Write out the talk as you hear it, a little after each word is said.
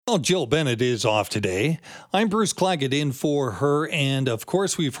Well, Jill Bennett is off today. I'm Bruce Claggett in for her, and of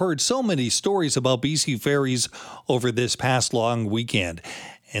course, we've heard so many stories about BC ferries over this past long weekend,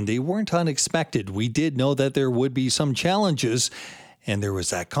 and they weren't unexpected. We did know that there would be some challenges, and there was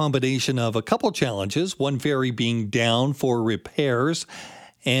that combination of a couple challenges, one ferry being down for repairs,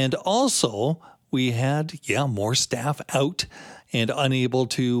 and also we had, more staff out and unable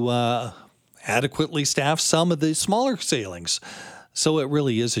to adequately staff some of the smaller sailings. So it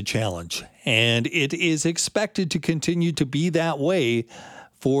really is a challenge, and it is expected to continue to be that way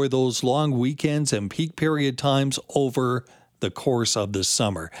for those long weekends and peak period times over the course of the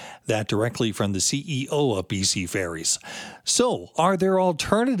summer. That directly from the CEO of BC Ferries. So, are there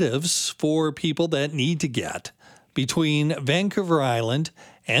alternatives for people that need to get between Vancouver Island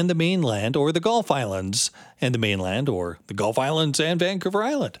and the mainland, or the Gulf Islands and the mainland, or the Gulf Islands and Vancouver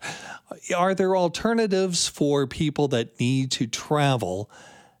Island? Are there alternatives for people that need to travel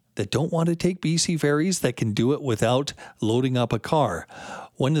that don't want to take BC ferries, that can do it without loading up a car?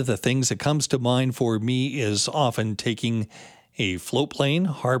 One of the things that comes to mind for me is often taking a float plane,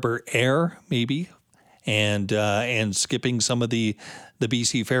 Harbour Air maybe, and skipping some of the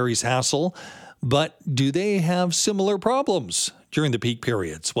BC ferries hassle. But do they have similar problems during the peak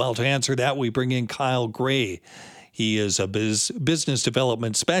periods? Well, to answer that, we bring in Kyle Gray. He is a business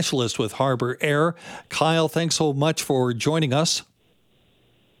development specialist with Harbour Air. Kyle, thanks so much for joining us.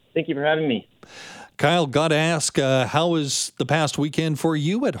 Thank you for having me. Kyle, got to ask, how was the past weekend for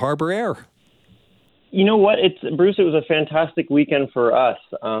you at Harbour Air? You know what, Bruce, it was a fantastic weekend for us.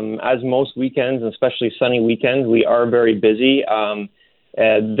 As most weekends, especially sunny weekends, we are very busy.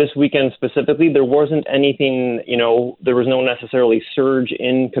 This weekend specifically, there wasn't anything, there was no necessarily surge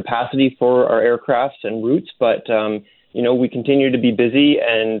in capacity for our aircrafts and routes, but, we continue to be busy,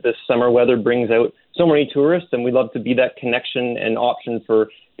 and this summer weather brings out so many tourists, and we love to be that connection and option for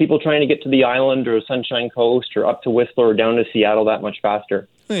people trying to get to the island or Sunshine Coast or up to Whistler or down to Seattle that much faster.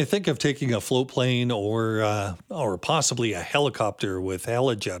 When you think of taking a float plane or possibly a helicopter with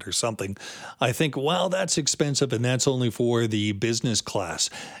Helijet or something, I think, well, that's expensive and that's only for the business class.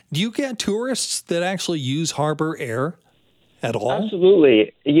 Do you get tourists that actually use Harbour Air at all?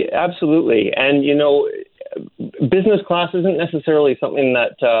 Absolutely. Yeah, absolutely. And, business class isn't necessarily something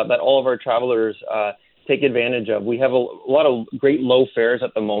that all of our travelers take advantage of. We have a lot of great low fares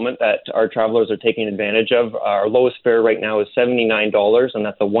at the moment that our travelers are taking advantage of. Our lowest fare right now is $79, and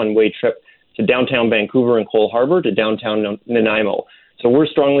that's a one-way trip to downtown Vancouver and Cole Harbour to downtown Nanaimo. So we're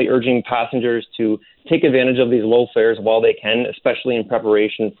strongly urging passengers to take advantage of these low fares while they can, especially in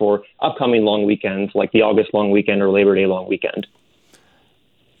preparation for upcoming long weekends like the August long weekend or Labor Day long weekend.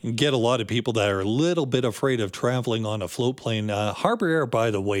 Get a lot of people that are a little bit afraid of traveling on a float plane. Harbour Air,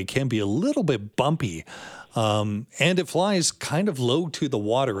 by the way, can be a little bit bumpy, and it flies kind of low to the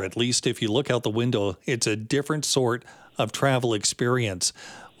water. At least if you look out the window, it's a different sort of travel experience.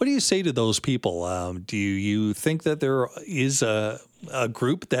 What do you say to those people? Do you think that there is a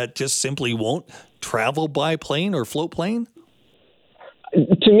group that just simply won't travel by plane or float plane?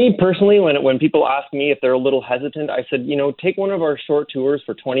 To me personally, when people ask me if they're a little hesitant, I said, take one of our short tours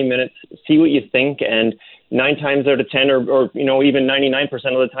for 20 minutes, see what you think, and 9 times out of 10 or even 99% of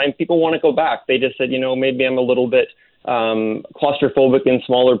the time, people want to go back. They just said, maybe I'm a little bit claustrophobic in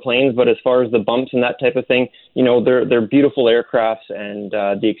smaller planes, but as far as the bumps and that type of thing, they're beautiful aircrafts, and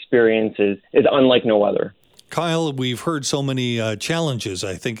the experience is unlike no other. Kyle, we've heard so many challenges,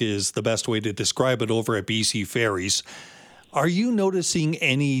 I think is the best way to describe it over at BC Ferries. Are you noticing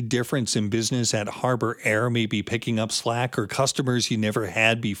any difference in business at Harbour Air, maybe picking up slack, or customers you never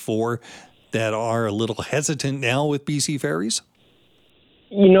had before that are a little hesitant now with BC Ferries?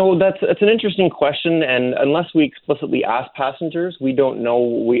 That's an interesting question, and unless we explicitly ask passengers, we don't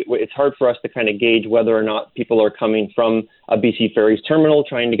know. It's hard for us to kind of gauge whether or not people are coming from a BC Ferries terminal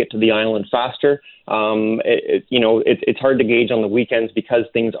trying to get to the island faster. It's hard to gauge on the weekends because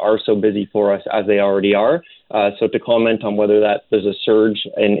things are so busy for us as they already are. So to comment on whether that there's a surge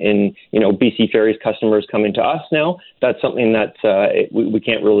in BC Ferries customers coming to us now, that's something that we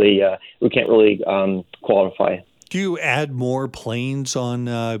can't really qualify. Do you add more planes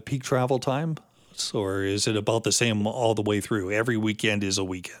on peak travel time, or is it about the same all the way through? Every weekend is a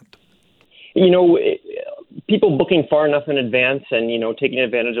weekend. People booking far enough in advance and, taking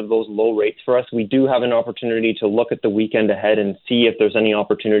advantage of those low rates for us, we do have an opportunity to look at the weekend ahead and see if there's any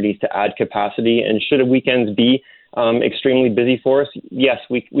opportunities to add capacity. And should a weekends be extremely busy for us, yes,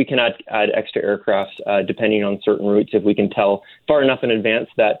 we can add extra aircrafts depending on certain routes if we can tell far enough in advance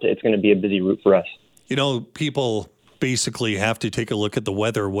that it's going to be a busy route for us. People basically have to take a look at the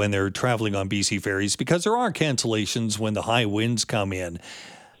weather when they're traveling on BC Ferries because there are cancellations when the high winds come in.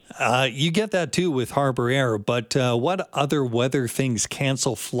 You get that too with Harbour Air, but what other weather things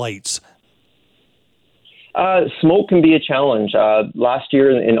cancel flights? Smoke can be a challenge. Last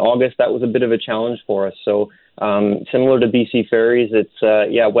year in August, that was a bit of a challenge for us. So similar to BC Ferries,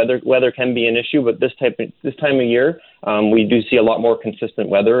 it's weather can be an issue, but this time of year, we do see a lot more consistent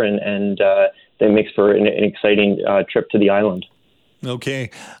weather, and that makes for an exciting trip to the island. Okay.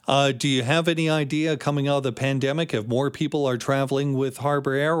 Do you have any idea coming out of the pandemic if more people are traveling with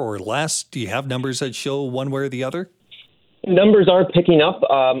Harbour Air or less? Do you have numbers that show one way or the other? Numbers are picking up.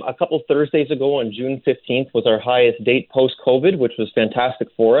 A couple Thursdays ago on June 15th was our highest date post-COVID, which was fantastic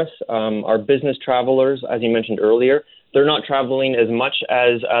for us. Our business travelers, as you mentioned earlier, they're not traveling as much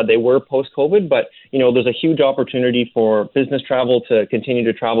as they were post-COVID, but there's a huge opportunity for business travel to continue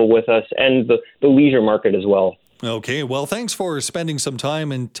to travel with us and the leisure market as well. Okay, well, thanks for spending some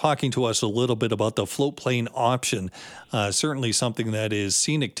time and talking to us a little bit about the float plane option. Certainly something that is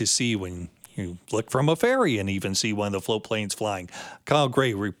scenic to see when you look from a ferry and even see one of the float planes flying. Kyle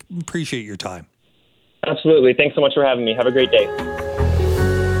Gray, we appreciate your time. Absolutely. Thanks so much for having me. Have a great day.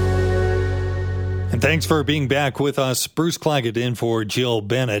 And thanks for being back with us. Bruce Claggett in for Jill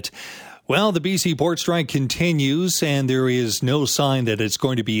Bennett. Well, the BC port strike continues, and there is no sign that it's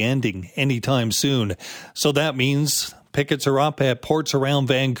going to be ending anytime soon. So that means pickets are up at ports around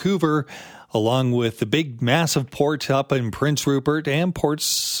Vancouver, along with the big, massive port up in Prince Rupert and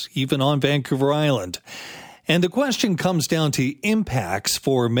ports even on Vancouver Island. And the question comes down to impacts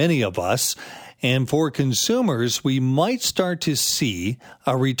for many of us. And for consumers, we might start to see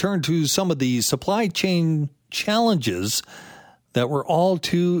a return to some of the supply chain challenges that we're all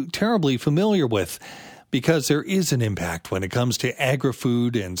too terribly familiar with, because there is an impact when it comes to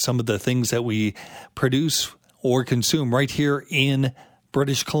agri-food and some of the things that we produce or consume right here in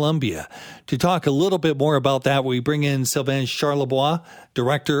British Columbia. To talk a little bit more about that, we bring in Sylvain Charlebois,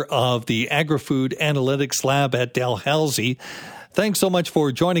 Director of the Agri-Food Analytics Lab at Dalhousie. Thanks so much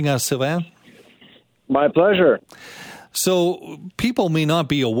for joining us, Sylvain. My pleasure. So people may not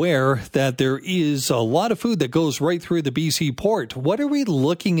be aware that there is a lot of food that goes right through the BC port. What are we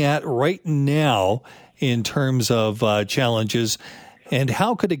looking at right now in terms of challenges, and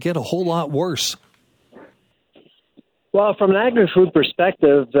how could it get a whole lot worse? Well, from an agri-food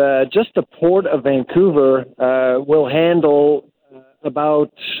perspective, just the Port of Vancouver will handle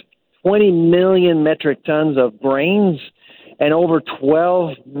about 20 million metric tons of grains and over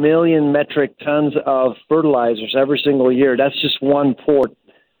 12 million metric tons of fertilizers every single year. That's just one port.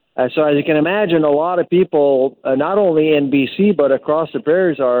 So as you can imagine, a lot of people, not only in BC, but across the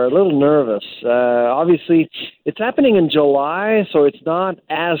prairies, are a little nervous. Obviously, it's happening in July, so it's not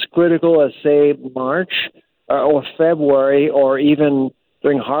as critical as, say, March or February, or even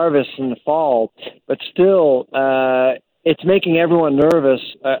during harvest in the fall. But still, it's making everyone nervous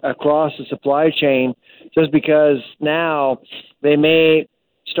across the supply chain, just because now they may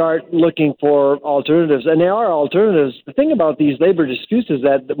start looking for alternatives. And there are alternatives. The thing about these labor disputes is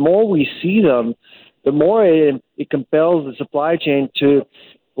that the more we see them, the more it compels the supply chain to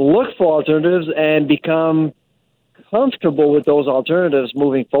look for alternatives and become comfortable with those alternatives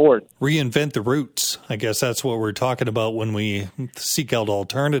moving forward. Reinvent the routes. I guess that's what we're talking about when we seek out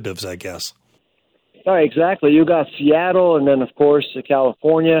alternatives, I guess. Oh, exactly. You got Seattle and then, of course,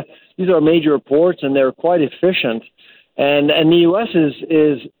 California. These are major ports, and they're quite efficient. And the U.S.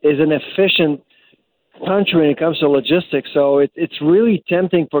 is an efficient country when it comes to logistics. So it's really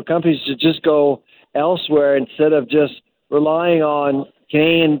tempting for companies to just go elsewhere instead of just relying on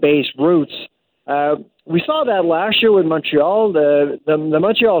Canadian-based routes. We saw that last year with Montreal. The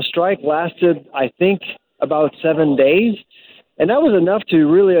Montreal strike lasted, I think, about 7 days. And that was enough to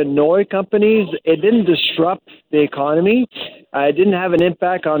really annoy companies. It didn't disrupt the economy. It didn't have an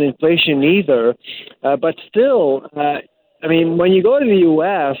impact on inflation either. But still, when you go to the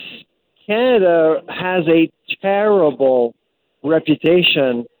U.S., Canada has a terrible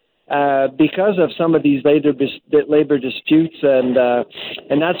reputation because of some of these labor disputes. And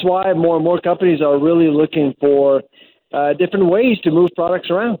that's why more and more companies are really looking for different ways to move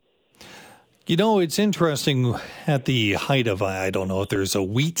products around. You know, it's interesting at the height of, I don't know if there's a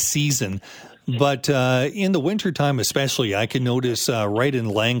wheat season, but in the wintertime especially, I can notice right in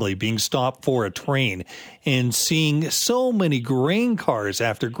Langley being stopped for a train and seeing so many grain cars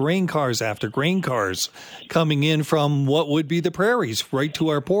after grain cars after grain cars coming in from what would be the prairies right to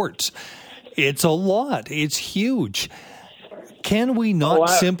our ports. It's a lot. It's huge. Can we not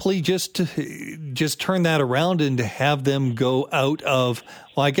simply just turn that around and have them go out of,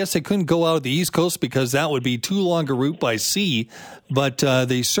 well, I guess they couldn't go out of the East Coast because that would be too long a route by sea, but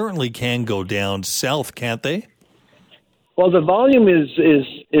they certainly can go down south, can't they? Well, the volume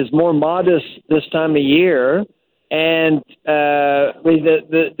is more modest this time of year, and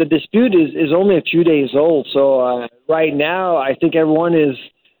the dispute is only a few days old. So right now, I think everyone is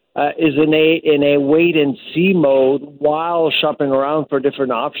in a wait and see mode while shopping around for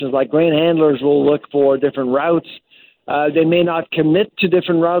different options. Like grain handlers will look for different routes. They may not commit to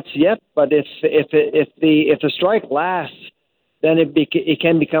different routes yet, but if the strike lasts, then it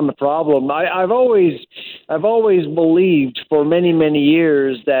can become a problem. I've always believed for many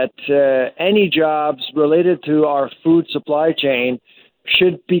years that any jobs related to our food supply chain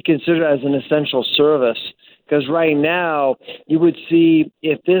should be considered as an essential service. Because right now, you would see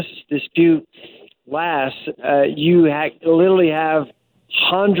if this dispute lasts, you literally have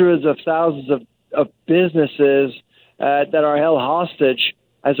hundreds of thousands of businesses that are held hostage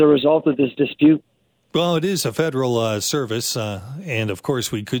as a result of this dispute. Well, it is a federal service, and of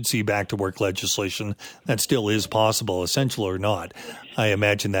course we could see back-to-work legislation. That still is possible, essential or not. I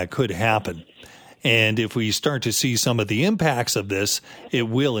imagine that could happen. And if we start to see some of the impacts of this, it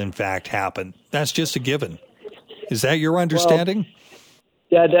will in fact happen. That's just a given. Is that your understanding?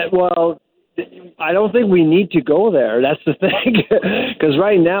 Well, I don't think we need to go there. That's the thing. Because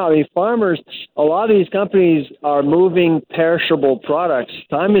right now, farmers, a lot of these companies are moving perishable products.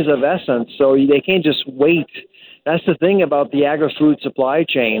 Time is of essence, so they can't just wait. That's the thing about the agri-food supply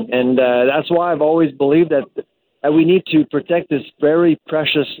chain. And that's why I've always believed that we need to protect this very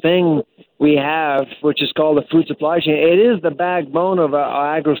precious thing we have, which is called the food supply chain. It is the backbone of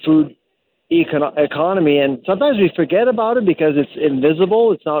our agri-food economy, and sometimes we forget about it because it's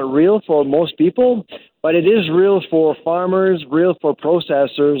invisible. It's not real for most people, but it is real for farmers, real for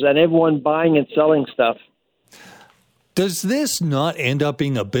processors, and everyone buying and selling stuff. Does this not end up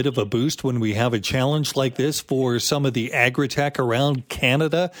being a bit of a boost when we have a challenge like this for some of the agri-tech around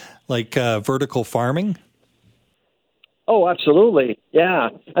Canada, like vertical farming? Oh, absolutely. Yeah.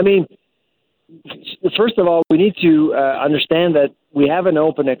 First of all, we need to understand that we have an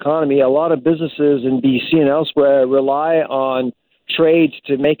open economy. A lot of businesses in BC and elsewhere rely on trades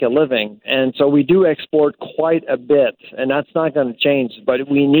to make a living. And so we do export quite a bit, and that's not going to change. But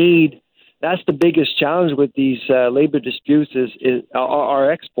that's the biggest challenge with these labor disputes is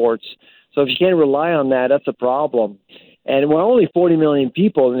our exports. So if you can't rely on that, that's a problem. And we're only 40 million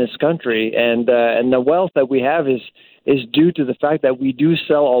people in this country, and the wealth that we have is due to the fact that we do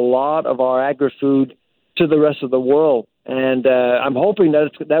sell a lot of our agri-food to the rest of the world. And I'm hoping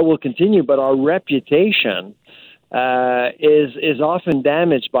that will continue, but our reputation is often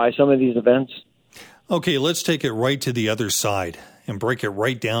damaged by some of these events. Okay, let's take it right to the other side and break it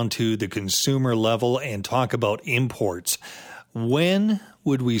right down to the consumer level and talk about imports. When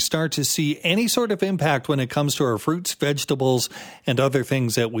would we start to see any sort of impact when it comes to our fruits, vegetables, and other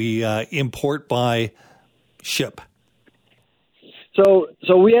things that we import by ship?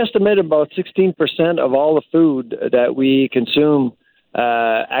 So we estimate about 16% of all the food that we consume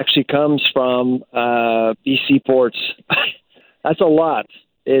actually comes from BC ports. That's a lot.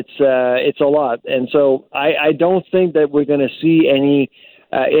 It's a lot, and so I don't think that we're going to see any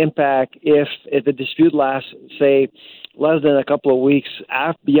impact if the dispute lasts, say, less than a couple of weeks.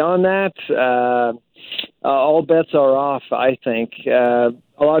 Beyond that, all bets are off. I think a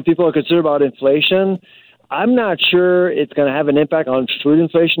lot of people are concerned about inflation. I'm not sure it's going to have an impact on food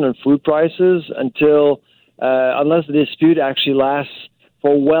inflation and food prices unless the dispute actually lasts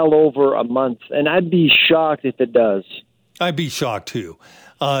for well over a month. And I'd be shocked if it does. I'd be shocked too.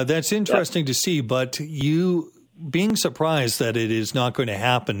 That's interesting to see, but you being surprised that it is not going to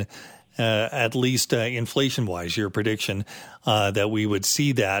happen, at least inflation-wise, your prediction that we would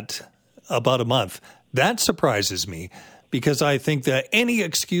see that about a month, that surprises me. Because I think that any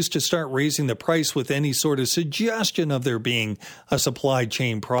excuse to start raising the price with any sort of suggestion of there being a supply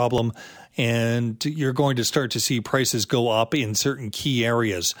chain problem, and you're going to start to see prices go up in certain key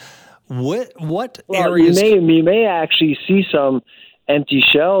areas. What areas? You may actually see some empty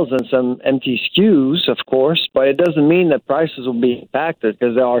shelves and some empty SKUs, of course, but it doesn't mean that prices will be impacted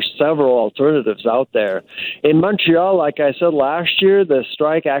because there are several alternatives out there. In Montreal, like I said last year, the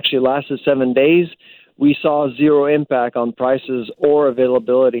strike actually lasted 7 days. We saw zero impact on prices or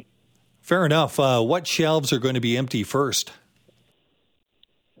availability. Fair enough. What shelves are going to be empty first?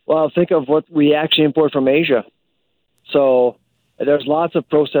 Well, think of what we actually import from Asia. So there's lots of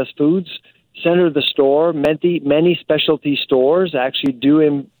processed foods. Center of the store, many specialty stores actually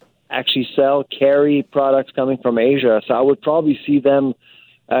carry products coming from Asia. So I would probably see them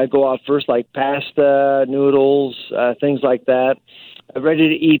go out first, like pasta, noodles, things like that.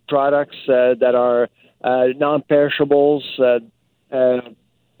 Ready-to-eat products that are non-perishables.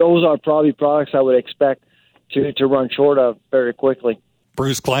 Those are probably products I would expect to run short of very quickly.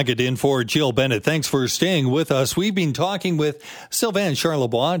 Bruce Claggett in for Jill Bennett. Thanks for staying with us. We've been talking with Sylvain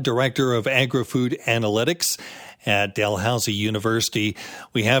Charlebois, Director of Agri-Food Analytics at Dalhousie University.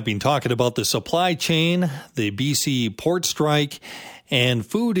 We have been talking about the supply chain, the BC port strike, and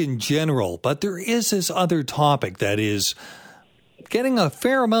food in general. But there is this other topic that is getting a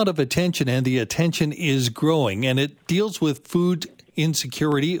fair amount of attention, and the attention is growing, and it deals with food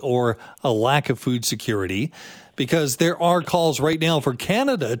insecurity or a lack of food security, because there are calls right now for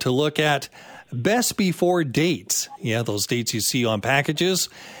Canada to look at best before dates. Yeah, those dates you see on packages,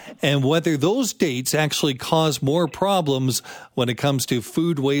 and whether those dates actually cause more problems when it comes to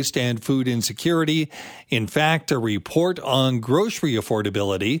food waste and food insecurity. In fact, a report on grocery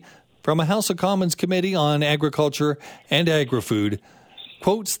affordability from a House of Commons Committee on Agriculture and Agri-Food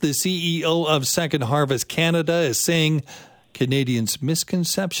quotes the CEO of Second Harvest Canada as saying Canadians'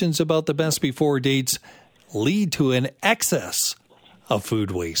 misconceptions about the best before dates lead to an excess of food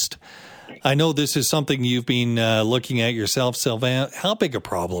waste. I know this is something you've been looking at yourself, Sylvain. How big a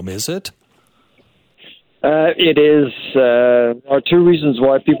problem is it? It is. There are two reasons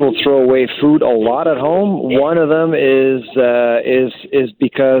why people throw away food a lot at home. One of them is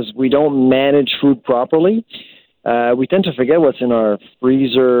because we don't manage food properly. We tend to forget what's in our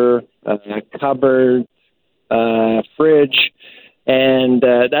freezer, cupboard, fridge, and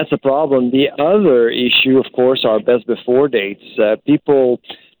that's a problem. The other issue, of course, are best before dates. People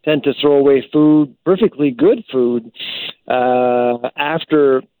tend to throw away food, perfectly good food,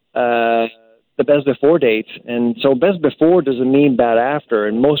 after the best before date. And so best before doesn't mean bad after,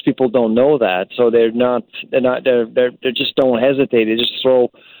 and most people don't know that. So they just don't hesitate. They just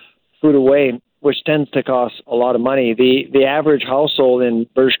throw food away, which tends to cost a lot of money. The average household in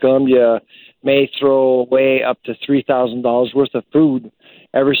British Columbia may throw away up to $3,000 worth of food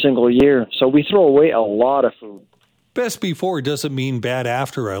every single year. So we throw away a lot of food. Best before doesn't mean bad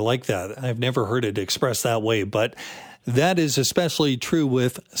after. I like that. I've never heard it expressed that way, but that is especially true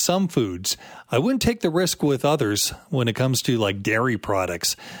with some foods. I wouldn't take the risk with others when it comes to like dairy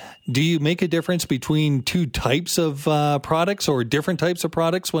products. Do you make a difference between two types of products or different types of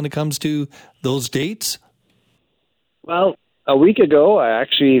products when it comes to those dates? Well, a week ago, I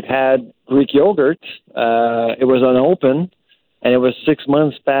actually had Greek yogurt. It was unopened, and it was 6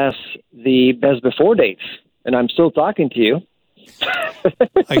 months past the best before dates. And I'm still talking to you.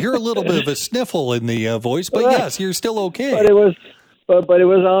 I hear a little bit of a sniffle in the voice, but yes, you're still okay. But it was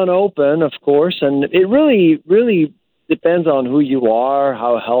unopened, of course, and it really depends on who you are,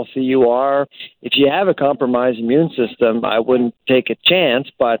 how healthy you are. If you have a compromised immune system, I wouldn't take a chance.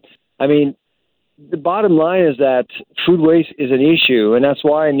 But I mean, the bottom line is that food waste is an issue, and that's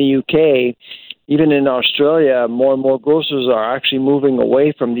why in the UK, even in Australia, more and more grocers are actually moving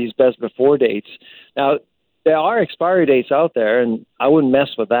away from these best before dates. Now, there are expiry dates out there, and I wouldn't mess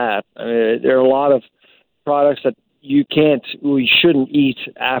with that. I mean, there are a lot of products that we shouldn't eat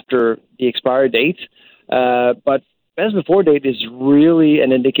after the expiry date. But best before date is really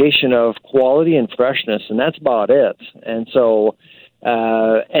an indication of quality and freshness, and that's about it. And so,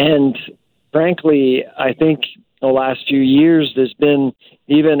 and frankly, I think in the last few years, there's been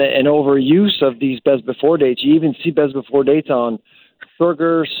even an overuse of these best before dates. You even see best before dates on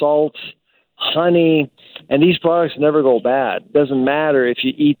sugar, salt, honey, and these products never go bad. It doesn't matter if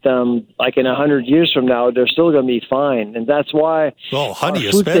you eat them like in 100 years from now, they're still going to be fine. And that's why... Well, honey,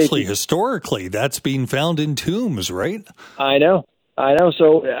 especially historically, that's been found in tombs, right? I know.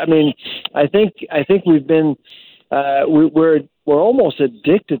 So, I mean, I think we've been... we're almost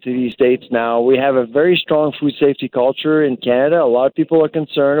addicted to these dates now. We have a very strong food safety culture in Canada. A lot of people are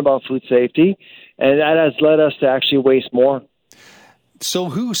concerned about food safety, and that has led us to actually waste more. So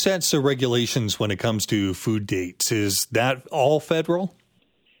who sets the regulations when it comes to food dates? Is that all federal?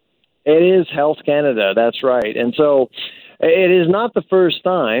 It is Health Canada, that's right. And so it is not the first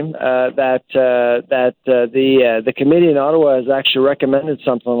time that the committee in Ottawa has actually recommended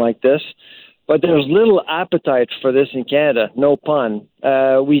something like this. But there's little appetite for this in Canada, no pun.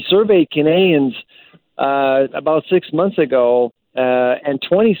 We surveyed Canadians about 6 months ago, and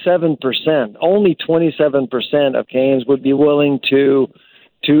 27%, only 27% of Canadians would be willing to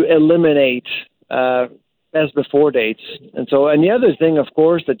eliminate best before dates. And the other thing, of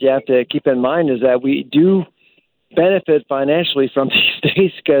course, that you have to keep in mind is that we do benefit financially from these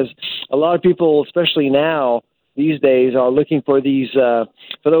dates, because a lot of people, especially now, these days, are looking for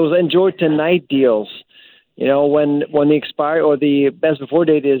those enjoy tonight deals. You know, when the expire or the best before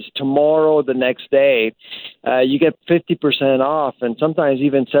date is tomorrow, the next day, you get 50% off, and sometimes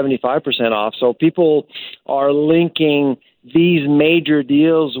even 75% off. So people are linking these major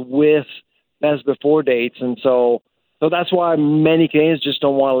deals with best before dates, and so that's why many Canadians just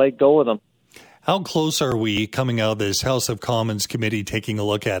don't want to let go of them. How close are we coming out of this House of Commons committee, taking a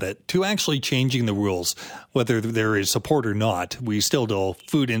look at it, to actually changing the rules, whether there is support or not? We still know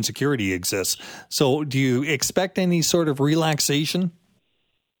food insecurity exists. So do you expect any sort of relaxation?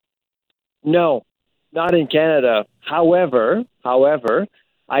 No, not in Canada. However,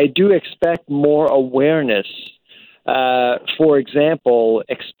 I do expect more awareness. For example,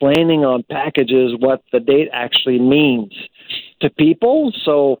 explaining on packages what the date actually means to people.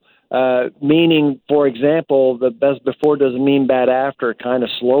 So, meaning, for example, the best before doesn't mean bad after kind of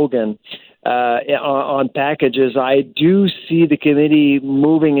slogan on packages. I do see the committee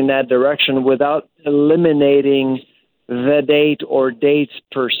moving in that direction without eliminating the date or dates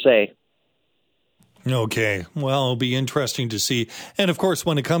per se. Okay. Well, it'll be interesting to see. And of course,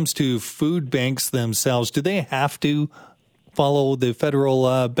 when it comes to food banks themselves, do they have to follow the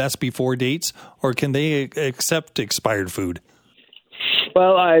federal best before dates, or can they accept expired food?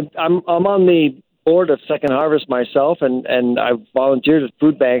 Well, I'm on the board of Second Harvest myself, and I volunteered at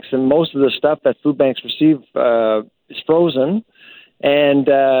food banks, and most of the stuff that food banks receive is frozen, and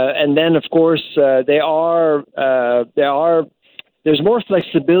then of course there's more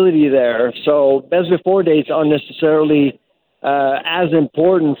flexibility there. So best before dates aren't necessarily as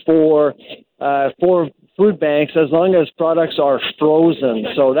important for food banks as long as products are frozen.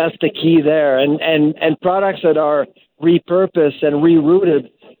 So that's the key there, and products that are repurposed and rerouted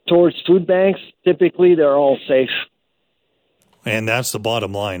towards food banks, typically they're all safe. And that's the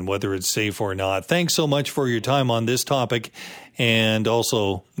bottom line, whether it's safe or not. Thanks so much for your time on this topic, and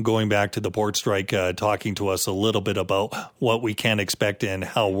also going back to the port strike, talking to us a little bit about what we can expect and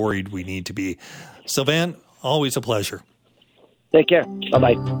how worried we need to be. Sylvain, always a pleasure. Take care.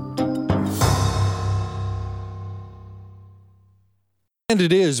 Bye-bye. And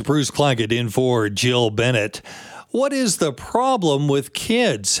it is Bruce Claggett in for Jill Bennett. What is the problem with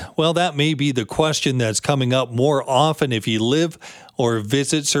kids? Well, that may be the question that's coming up more often if you live or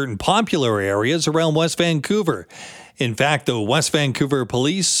visit certain popular areas around West Vancouver. In fact, the West Vancouver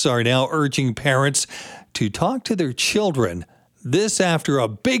police are now urging parents to talk to their children. This after a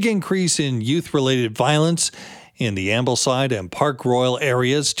big increase in youth-related violence in the Ambleside and Park Royal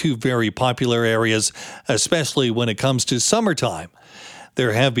areas, two very popular areas, especially when it comes to summertime.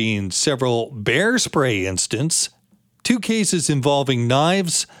 There have been several bear spray incidents, 2 cases involving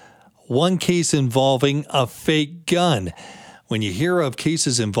knives, 1 case involving a fake gun. When you hear of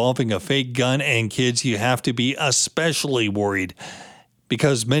cases involving a fake gun and kids, you have to be especially worried,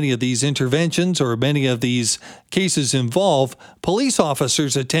 because many of these interventions or many of these cases involve police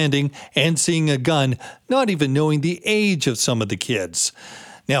officers attending and seeing a gun, not even knowing the age of some of the kids.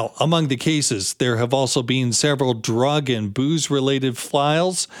 Now, among the cases, there have also been several drug and booze-related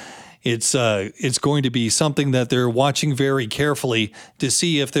files. It's going to be something that they're watching very carefully to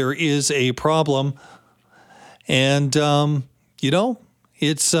see if there is a problem. And,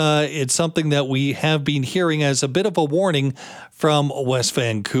 it's something that we have been hearing as a bit of a warning from West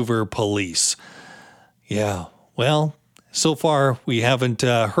Vancouver police. Yeah, well, so far we haven't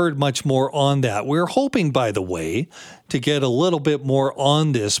heard much more on that. We're hoping, by the way, to get a little bit more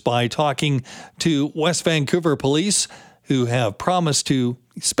on this by talking to West Vancouver police, who have promised to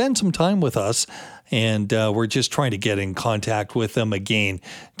spend some time with us, and we're just trying to get in contact with them again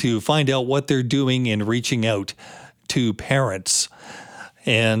to find out what they're doing in reaching out to parents.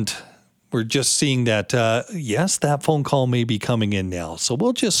 And we're just seeing that, yes, that phone call may be coming in now. So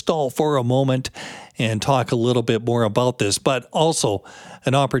we'll just stall for a moment and talk a little bit more about this, but also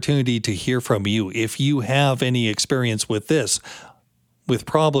an opportunity to hear from you. If you have any experience with this, with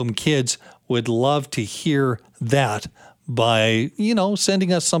problem kids, would love to hear that by,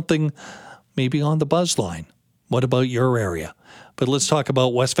 sending us something maybe on the buzz line. What about your area? But let's talk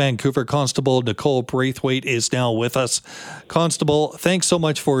about West Vancouver. Constable Nicole Braithwaite is now with us. Constable, thanks so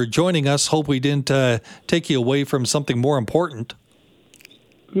much for joining us. Hope we didn't take you away from something more important.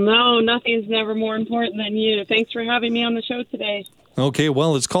 No, nothing's never more important than you. Thanks for having me on the show today. Okay,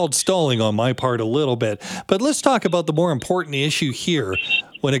 well, it's called stalling on my part a little bit. But let's talk about the more important issue here.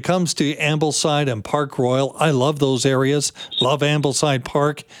 When it comes to Ambleside and Park Royal, I love those areas, love Ambleside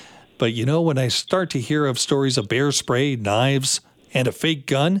Park. But, when I start to hear of stories of bear spray, knives, and a fake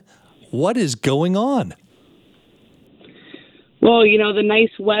gun, what is going on? Well, the nice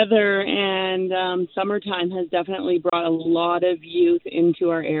weather and summertime has definitely brought a lot of youth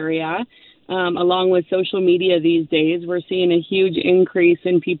into our area. Along with social media these days, we're seeing a huge increase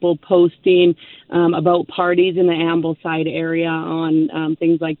in people posting about parties in the Ambleside area on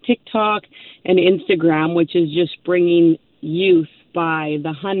things like TikTok and Instagram, which is just bringing youth by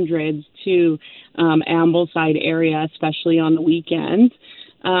the hundreds to Ambleside area, especially on the weekends.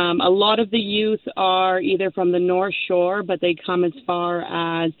 A lot of the youth are either from the North Shore, but they come as far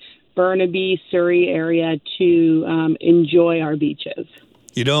as Burnaby, Surrey area to enjoy our beaches.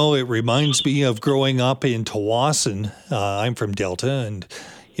 You know, it reminds me of growing up in Tawasin. I'm from Delta, and,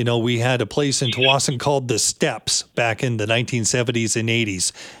 you know, we had a place in Tawasin called The Steps back in the 1970s and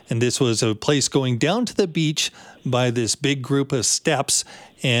 80s. And this was a place going down to the beach by this big group of steps,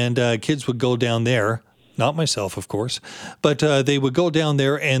 and kids would go down there. Not myself, of course, but they would go down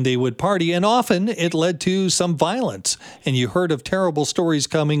there and they would party, and often it led to some violence. And you heard of terrible stories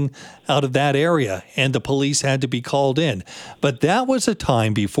coming out of that area, and the police had to be called in. But that was a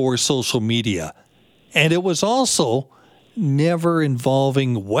time before social media, and it was also never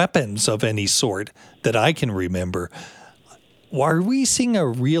involving weapons of any sort that I can remember. Are we seeing a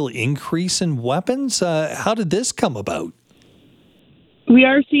real increase in weapons? How did this come about? We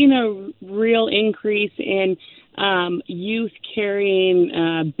are seeing a real increase in youth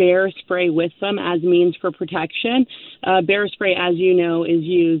carrying bear spray with them as means for protection. Bear spray, as you know, is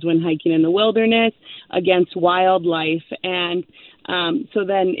used when hiking in the wilderness against wildlife, and so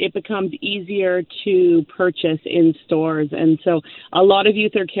then it becomes easier to purchase in stores. And so a lot of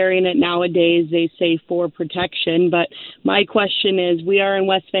youth are carrying it nowadays, they say, for protection. But my question is, we are in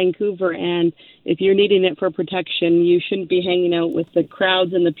West Vancouver, and if you're needing it for protection, you shouldn't be hanging out with the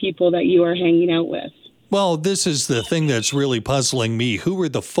crowds and the people that you are hanging out with. Well, this is the thing that's really puzzling me. Who are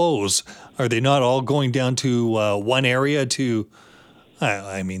the foes? Are they not all going down to one area to...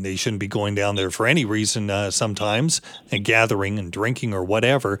 I mean, they shouldn't be going down there for any reason sometimes, and gathering and drinking or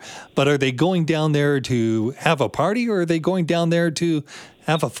whatever. But are they going down there to have a party, or are they going down there to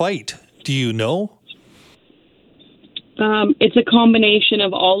have a fight? Do you know? It's a combination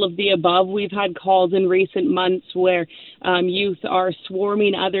of all of the above. We've had calls in recent months where youth are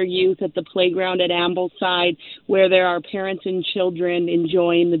swarming other youth at the playground at Ambleside, where there are parents and children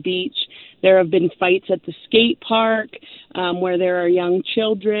enjoying the beach. There have been fights at the skate park where there are young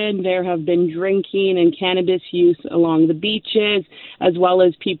children. There have been drinking and cannabis use along the beaches, as well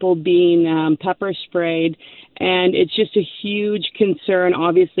as people being pepper sprayed. And it's just a huge concern,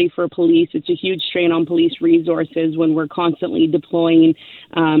 obviously, for police. It's a huge strain on police resources when we're constantly deploying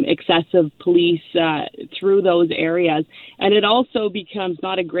excessive police through those areas. And it also becomes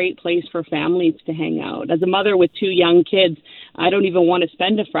not a great place for families to hang out. As a mother with two young kids, I don't even want to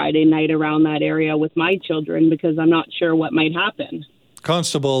spend a Friday night around that area with my children because I'm not sure what might happen.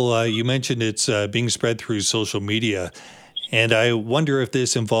 Constable, you mentioned it's being spread through social media. And I wonder if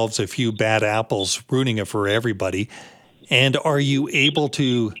this involves a few bad apples ruining it for everybody. And are you able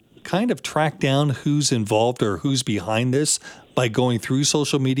to kind of track down who's involved or who's behind this by going through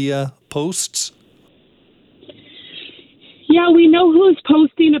social media posts? Yeah, we know who's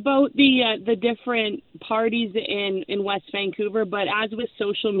posting about the different parties in West Vancouver, but as with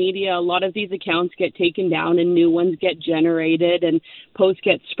social media, a lot of these accounts get taken down and new ones get generated, and posts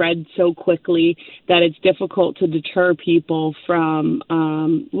get spread so quickly that it's difficult to deter people from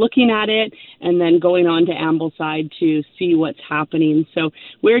looking at it and then going on to Ambleside to see what's happening. So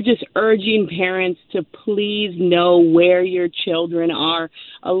we're just urging parents to please know where your children are.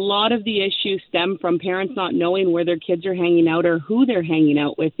 A lot of the issues stem from parents not knowing where their kids are hanging out or who they're hanging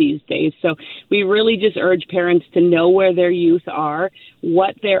out with these days. So we really just urge parents to know where their youth are,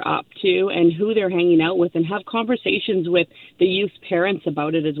 what they're up to, and who they're hanging out with, and have conversations with the youth's parents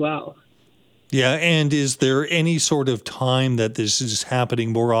about it as well. Yeah, and is there any sort of time that this is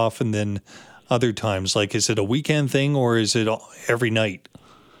happening more often than other times? Like, is it a weekend thing or is it every night?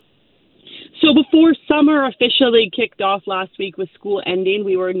 So before summer officially kicked off last week with school ending,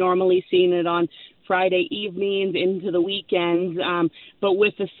 we were normally seeing it on Friday evenings into the weekends. But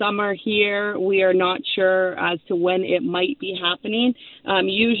with the summer here, we are not sure as to when it might be happening.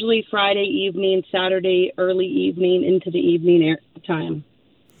 Usually Friday evening, Saturday early evening into the evening time.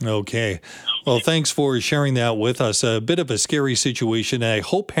 Okay. Well, thanks for sharing that with us. A bit of a scary situation. I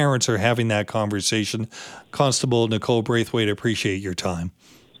hope parents are having that conversation. Constable Nicole Braithwaite, appreciate your time.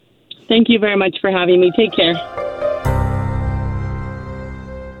 Thank you very much for having me. Take care.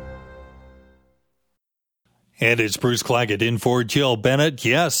 And it's Bruce Claggett in for Jill Bennett.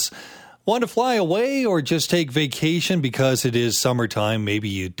 Yes. Want to fly away or just take vacation because it is summertime? Maybe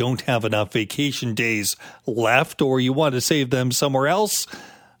you don't have enough vacation days left or you want to save them somewhere else?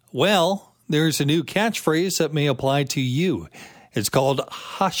 Well, there's a new catchphrase that may apply to you. It's called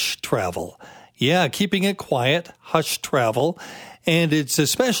hush travel. Yeah, keeping it quiet, hush travel. And it's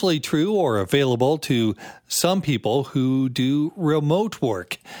especially true or available to some people who do remote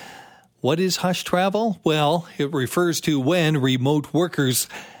work. What is hush travel? Well, it refers to when remote workers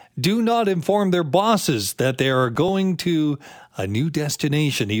do not inform their bosses that they are going to a new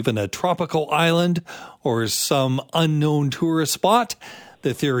destination, even a tropical island or some unknown tourist spot.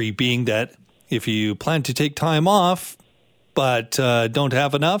 The theory being that if you plan to take time off but don't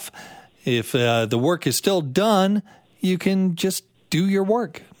have enough, if the work is still done, you can just do your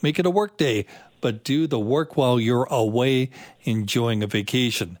work. Make it a work day, but do the work while you're away enjoying a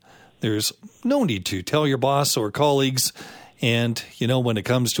vacation. There's no need to tell your boss or colleagues. And, when it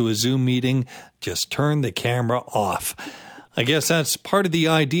comes to a Zoom meeting, just turn the camera off. I guess that's part of the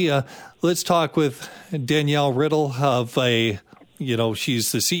idea. Let's talk with Danielle Riddle of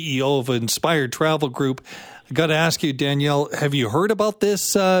she's the CEO of Inspired Travel Group. I got to ask you, Danielle, have you heard about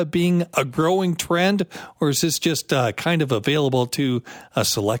this being a growing trend, or is this just kind of available to a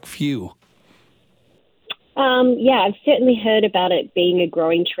select few? Yeah, I've certainly heard about it being a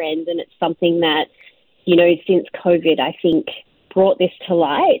growing trend, and it's something that, since COVID, I think brought this to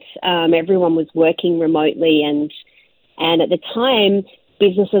light. Everyone was working remotely, and at the time,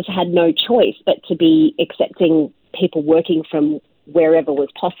 businesses had no choice but to be accepting people working from wherever was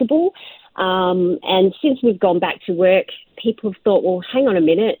possible. And since we've gone back to work, people have thought, well, hang on a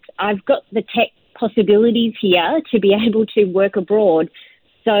minute, I've got the tech possibilities here to be able to work abroad.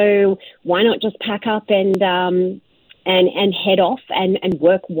 So why not just pack up and head off and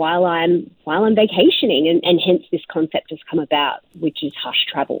work while I'm vacationing, and hence this concept has come about, which is hush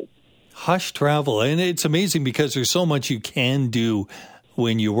travel. Hush travel, and it's amazing because there's so much you can do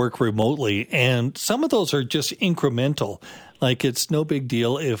when you work remotely, and some of those are just incremental. Like, it's no big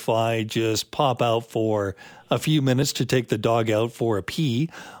deal if I just pop out for a few minutes to take the dog out for a pee,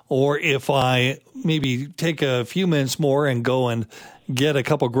 or if I maybe take a few minutes more and go and get a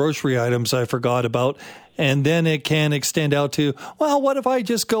couple grocery items I forgot about. And then it can extend out to, well, what if I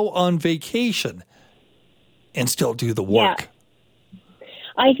just go on vacation and still do the work? Yeah.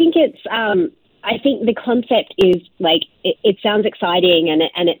 I think I think the concept is like, it sounds exciting,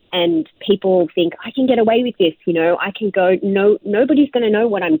 and people think, I can get away with this, I can go, nobody's going to know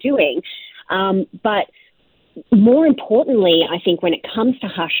what I'm doing. But more importantly, I think when it comes to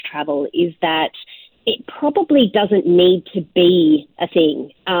hush travel is that it probably doesn't need to be a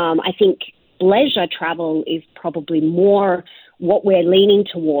thing. I think leisure travel is probably more what we're leaning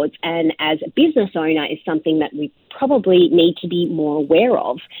towards, and as a business owner is something that we probably need to be more aware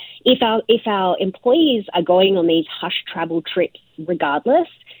of. If our employees are going on these hush travel trips regardless,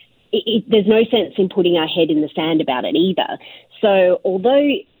 there's no sense in putting our head in the sand about it either. So although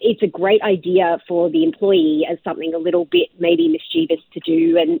it's a great idea for the employee as something a little bit maybe mischievous to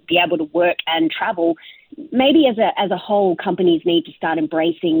do and be able to work and travel, maybe as a whole, companies need to start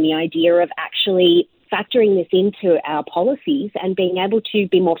embracing the idea of actually factoring this into our policies and being able to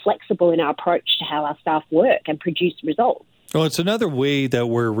be more flexible in our approach to how our staff work and produce results. Well, it's another way that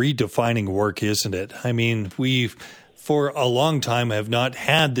we're redefining work, isn't it? I mean, we've for a long time have not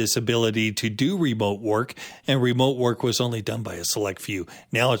had this ability to do remote work, and remote work was only done by a select few.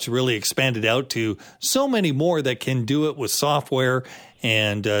 Now it's really expanded out to so many more that can do it with software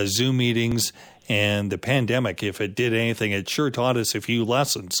and Zoom meetings. And the pandemic, if it did anything, it sure taught us a few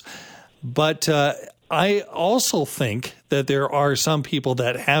lessons. But I also think that there are some people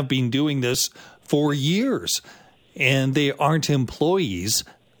that have been doing this for years, and they aren't employees.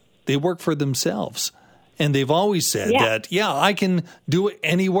 They work for themselves. And they've always said that, I can do it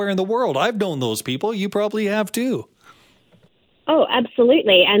anywhere in the world. I've known those people. You probably have too. Oh,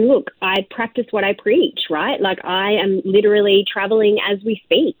 absolutely. And look, I practice what I preach, right? Like, I am literally traveling as we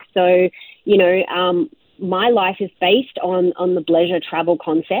speak. So, my life is based on the leisure travel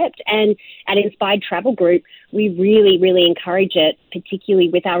concept. And at Inspired Travel Group, we really, really encourage it, particularly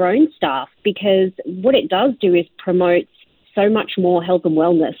with our own staff, because what it does do is promote so much more health and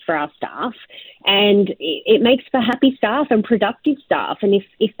wellness for our staff. And it makes for happy staff and productive staff. And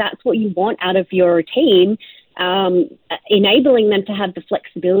if that's what you want out of your team, enabling them to have the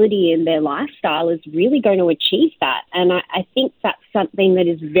flexibility in their lifestyle is really going to achieve that. And I think that's something that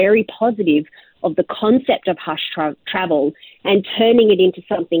is very positive of the concept of hush travel, and turning it into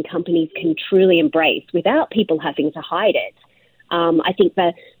something companies can truly embrace without people having to hide it. I think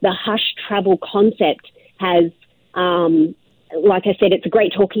the hush travel concept has, like I said, it's a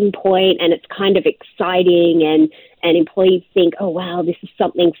great talking point, and it's kind of exciting, and employees think, oh, wow, this is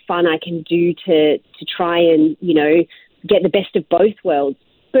something fun I can do to try and, get the best of both worlds.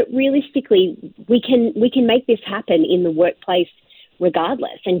 But realistically, we can make this happen in the workplace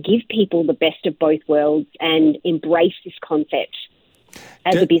regardless, and give people the best of both worlds and embrace this concept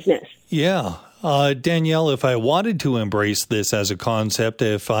as a business. Yeah. Danielle, if I wanted to embrace this as a concept,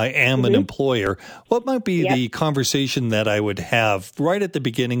 if I am an employer, what might be the conversation that I would have right at the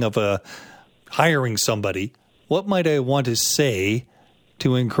beginning of hiring somebody? What might I want to say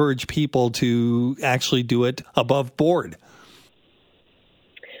to encourage people to actually do it above board?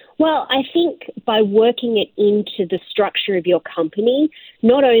 Well, I think by working it into the structure of your company,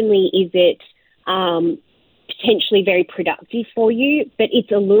 not only is it potentially very productive for you, but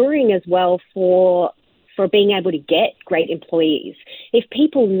it's alluring as well for being able to get great employees. If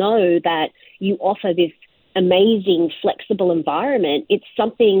people know that you offer this amazing, flexible environment, it's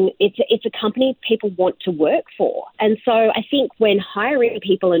a company people want to work for. And so I think when hiring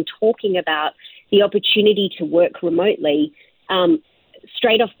people and talking about the opportunity to work remotely,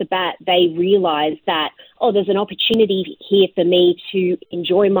 straight off the bat, they realize that, there's an opportunity here for me to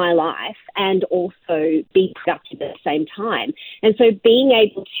enjoy my life and also be productive at the same time. And so being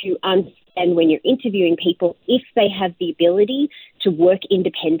able to understand when you're interviewing people, if they have the ability to work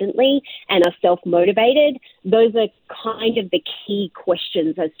independently and are self-motivated, those are kind of the key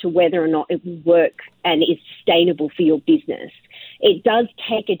questions as to whether or not it will work and is sustainable for your business. It does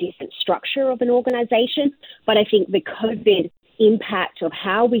take a different structure of an organization, but I think the COVID impact of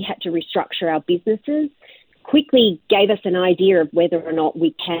how we had to restructure our businesses quickly gave us an idea of whether or not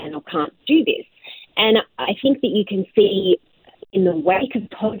we can or can't do this. And I think that you can see in the wake of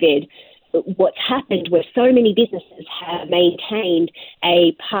COVID what's happened where so many businesses have maintained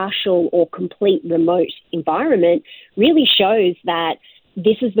a partial or complete remote environment really shows that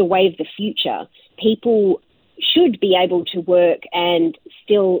this is the way of the future. People should be able to work and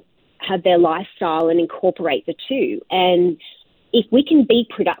still have their lifestyle and incorporate the two. And if we can be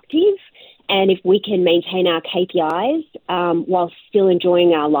productive and if we can maintain our KPIs while still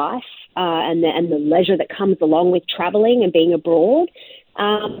enjoying our life and the leisure that comes along with traveling and being abroad,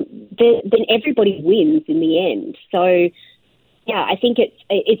 then everybody wins in the end. So, yeah, I think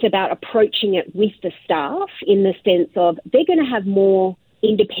it's about approaching it with the staff in the sense of they're going to have more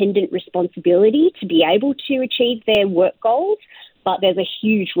independent responsibility to be able to achieve their work goals, but there's a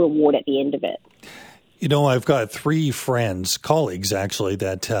huge reward at the end of it. You know, I've got 3 friends, colleagues actually,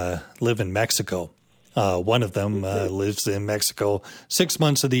 that live in Mexico. One of them lives in Mexico 6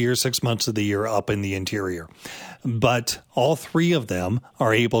 months of the year, 6 months of the year up in the interior. But all 3 of them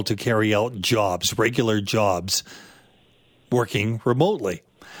are able to carry out jobs, regular jobs, working remotely.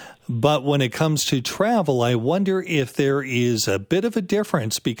 But when it comes to travel, I wonder if there is a bit of a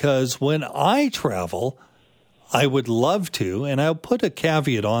difference because when I travel, I would love to, and I'll put a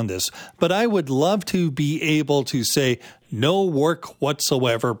caveat on this, but I would love to be able to say, no work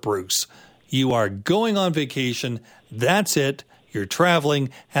whatsoever, Bruce. You are going on vacation. That's it. You're traveling.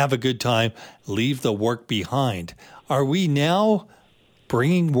 Have a good time. Leave the work behind. Are we now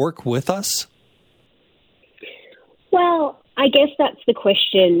bringing work with us? Well, I guess that's the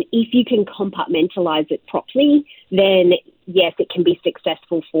question. If you can compartmentalize it properly, then yes, it can be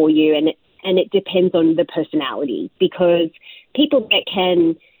successful for you. And it depends on the personality because people that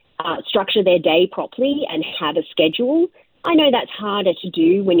can structure their day properly and have a schedule, I know that's harder to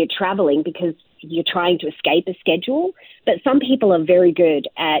do when you're traveling because you're trying to escape a schedule, but some people are very good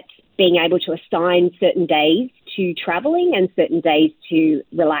at being able to assign certain days to traveling and certain days to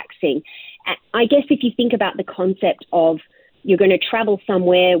relaxing. I guess if you think about the concept of you're going to travel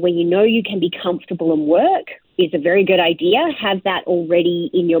somewhere where you know you can be comfortable and work is a very good idea. Have that already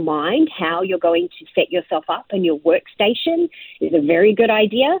in your mind, how you're going to set yourself up in your workstation is a very good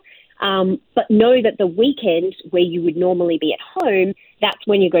idea. But know that the weekend where you would normally be at home, that's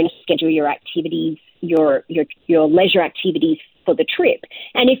when you're going to schedule your activities, your leisure activities for the trip.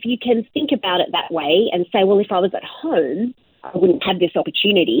 And if you can think about it that way and say, well, if I was at home, I wouldn't have this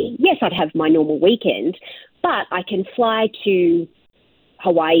opportunity. Yes, I'd have my normal weekend, but I can fly to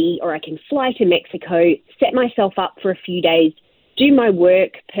Hawaii or I can fly to Mexico, set myself up for a few days, do my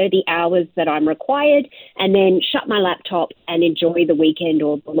work per the hours that I'm required, and then shut my laptop and enjoy the weekend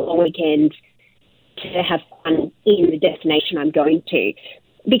or the long weekend to have fun in the destination I'm going to.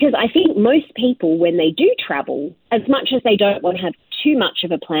 Because I think most people, when they do travel, as much as they don't want to have too much of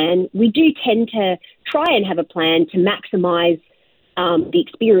a plan, we do tend to try and have a plan to maximize the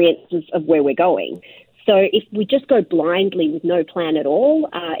experiences of where we're going. So if we just go blindly with no plan at all,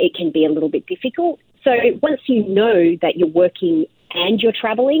 it can be a little bit difficult. So once you know that you're working and you're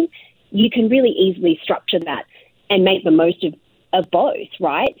traveling, you can really easily structure that and make the most of both,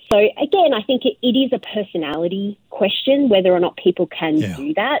 right? So again, I think it is a personality question whether or not people can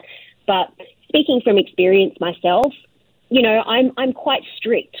do that. But speaking from experience myself, I'm quite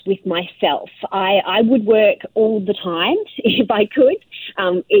strict with myself. I would work all the time if I could.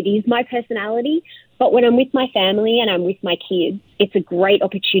 It is my personality. But when I'm with my family and I'm with my kids, it's a great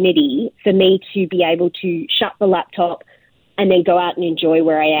opportunity for me to be able to shut the laptop and then go out and enjoy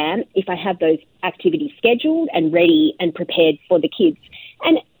where I am if I have those activities scheduled and ready and prepared for the kids.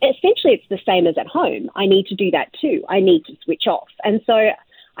 And essentially it's the same as at home. I need to do that too. I need to switch off. And so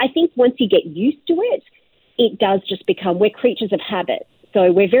I think once you get used to it, it does just become, we're creatures of habit.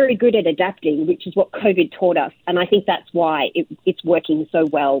 So we're very good at adapting, which is what COVID taught us. And I think that's why it's working so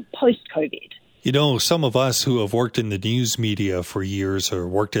well post-COVID. You know, some of us who have worked in the news media for years or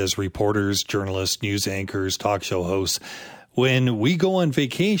worked as reporters, journalists, news anchors, talk show hosts, when we go on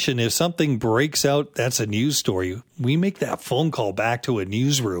vacation, if something breaks out, that's a news story, we make that phone call back to a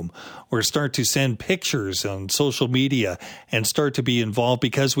newsroom or start to send pictures on social media and start to be involved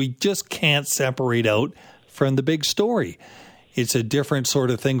because we just can't separate out from the big story. It's a different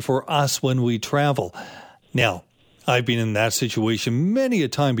sort of thing for us when we travel. Now, I've been in that situation many a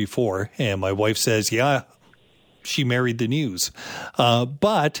time before, and my wife says, yeah, she married the news. And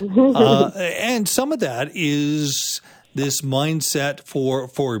some of that is this mindset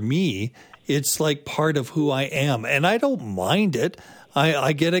for me. It's like part of who I am, and I don't mind it.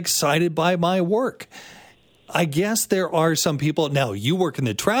 I get excited by my work. I guess there are some people, now you work in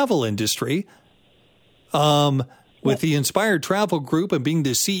the travel industry, with the Inspired Travel Group and being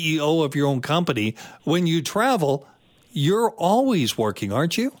the CEO of your own company. When you travel, you're always working,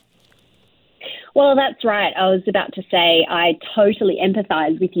 aren't you? Well, that's right. I was about to say I totally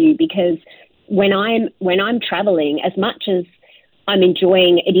empathize with you because when I'm traveling, as much as I'm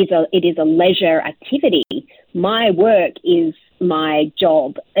enjoying it is a leisure activity. My work is my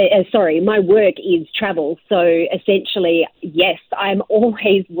job. My work is travel. So essentially, yes, I'm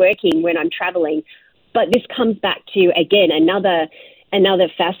always working when I'm traveling. But this comes back to, again, another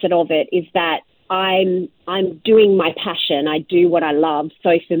facet of it is that I'm doing my passion. I do what I love.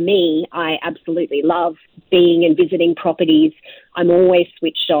 So for me, I absolutely love being and visiting properties. I'm always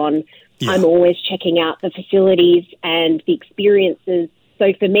switched on. Yeah. I'm always checking out the facilities and the experiences.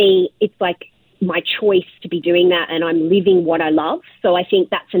 So for me, it's like my choice to be doing that, and I'm living what I love. So I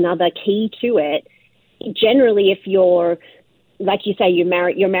think that's another key to it. Generally, if you're, like you say, you're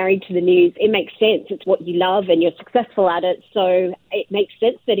married to the news, it makes sense. It's what you love and you're successful at it. So it makes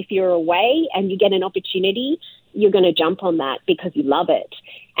sense that if you're away and you get an opportunity, you're going to jump on that because you love it.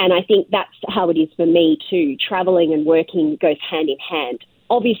 And I think that's how it is for me too. Traveling and working goes hand in hand.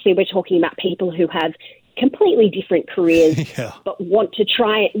 Obviously, we're talking about people who have completely different careers, yeah, but want to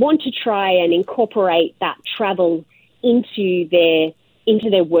try and incorporate that travel into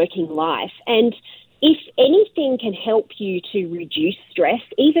their working life. And if anything can help you to reduce stress,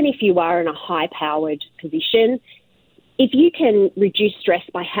 even if you are in a high-powered position, if you can reduce stress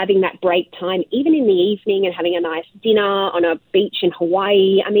by having that break time, even in the evening, and having a nice dinner on a beach in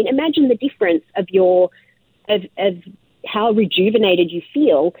Hawaii, I mean, imagine the difference of how rejuvenated you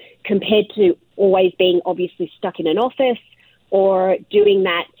feel compared to always being obviously stuck in an office or doing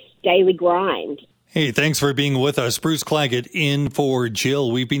that daily grind. Hey, thanks for being with us. Bruce Claggett in for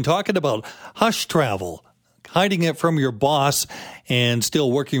Jill. We've been talking about hush travel, hiding it from your boss and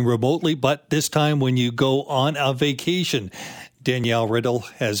still working remotely, but this time when you go on a vacation. Danielle Riddle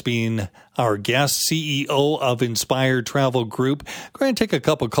has been our guest, CEO of Inspired Travel Group. Go ahead and take a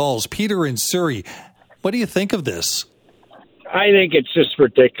couple calls. Peter in Surrey, what do you think of this? I think it's just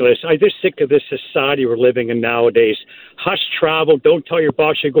ridiculous. I'm just sick of this society we're living in nowadays. Hush travel. Don't tell your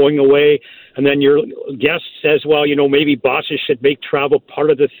boss you're going away. And then your guest says, well, maybe bosses should make travel part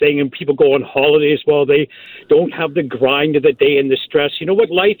of the thing. And people go on holidays while they don't have the grind of the day and the stress. You know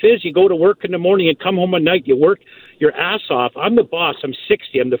what life is? You go to work in the morning and come home at night. You work your ass off. I'm the boss. I'm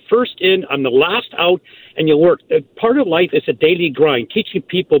 60. I'm the first in. I'm the last out. And you work. Part of life is a daily grind, teaching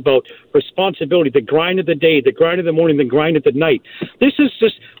people about responsibility, the grind of the day, the grind of the morning, the grind of the night. This is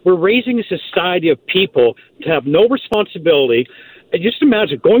just, we're raising a society of people to have no responsibility. And just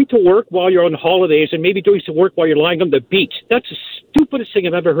imagine going to work while you're on holidays and maybe doing some work while you're lying on the beach. That's the stupidest thing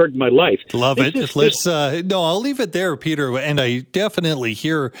I've ever heard in my life. Love it. No, I'll leave it there, Peter. And I definitely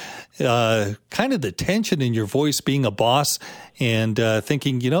hear kind of the tension in your voice being a boss and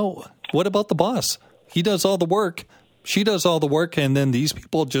thinking, what about the boss? He does all the work. She does all the work. And then these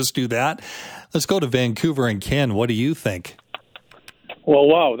people just do that. Let's go to Vancouver. And Ken, what do you think? Well,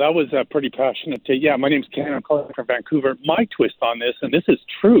 wow, that was pretty passionate. Yeah, my name's Ken. I'm calling from Vancouver. My twist on this, and this is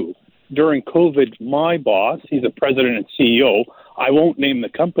true, during COVID, my boss, he's a president and CEO, I won't name the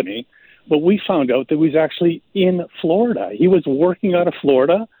company, but we found out that he was actually in Florida. He was working out of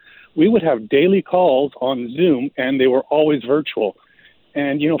Florida we would have daily calls on Zoom, and they were always virtual.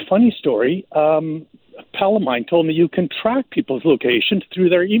 And, funny story, a pal of mine told me you can track people's locations through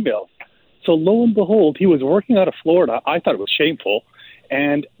their emails. So lo and behold, he was working out of Florida. I thought it was shameful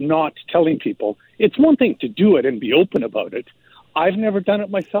and not telling people. It's one thing to do it and be open about it. I've never done it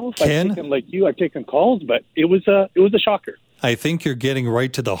myself. Ken? I've taken, like you, I've taken calls, but it was a shocker. I think you're getting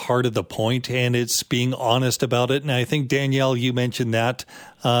right to the heart of the point, and it's being honest about it. And I think, Danielle, you mentioned that.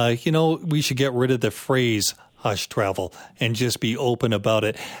 We should get rid of the phrase hush travel and just be open about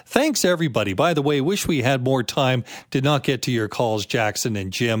it. Thanks, everybody. By the way, wish we had more time. Did not get to your calls, Jackson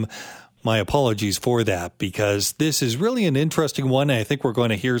and Jim. My apologies for that, because this is really an interesting one. I think we're going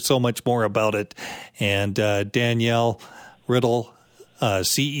to hear so much more about it. And Danielle Riddle,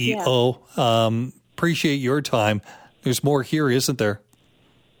 CEO, appreciate your time. There's more here, isn't there?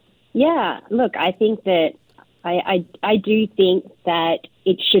 Yeah, look, I think that I do think that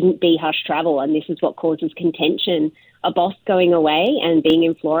it shouldn't be hush travel, and this is what causes contention. A boss going away and being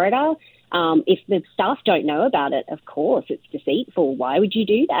in Florida, if the staff don't know about it, of course, it's deceitful. Why would you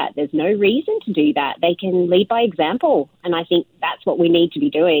do that? There's no reason to do that. They can lead by example, and I think that's what we need to be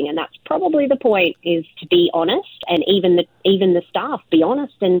doing, and that's probably the point, is to be honest, and even the staff be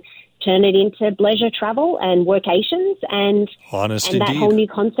honest and turn it into leisure travel and workations, and honest and that indeed. whole new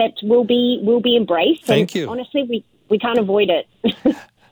concept will be embraced. Thank and you. Honestly, we can't avoid it.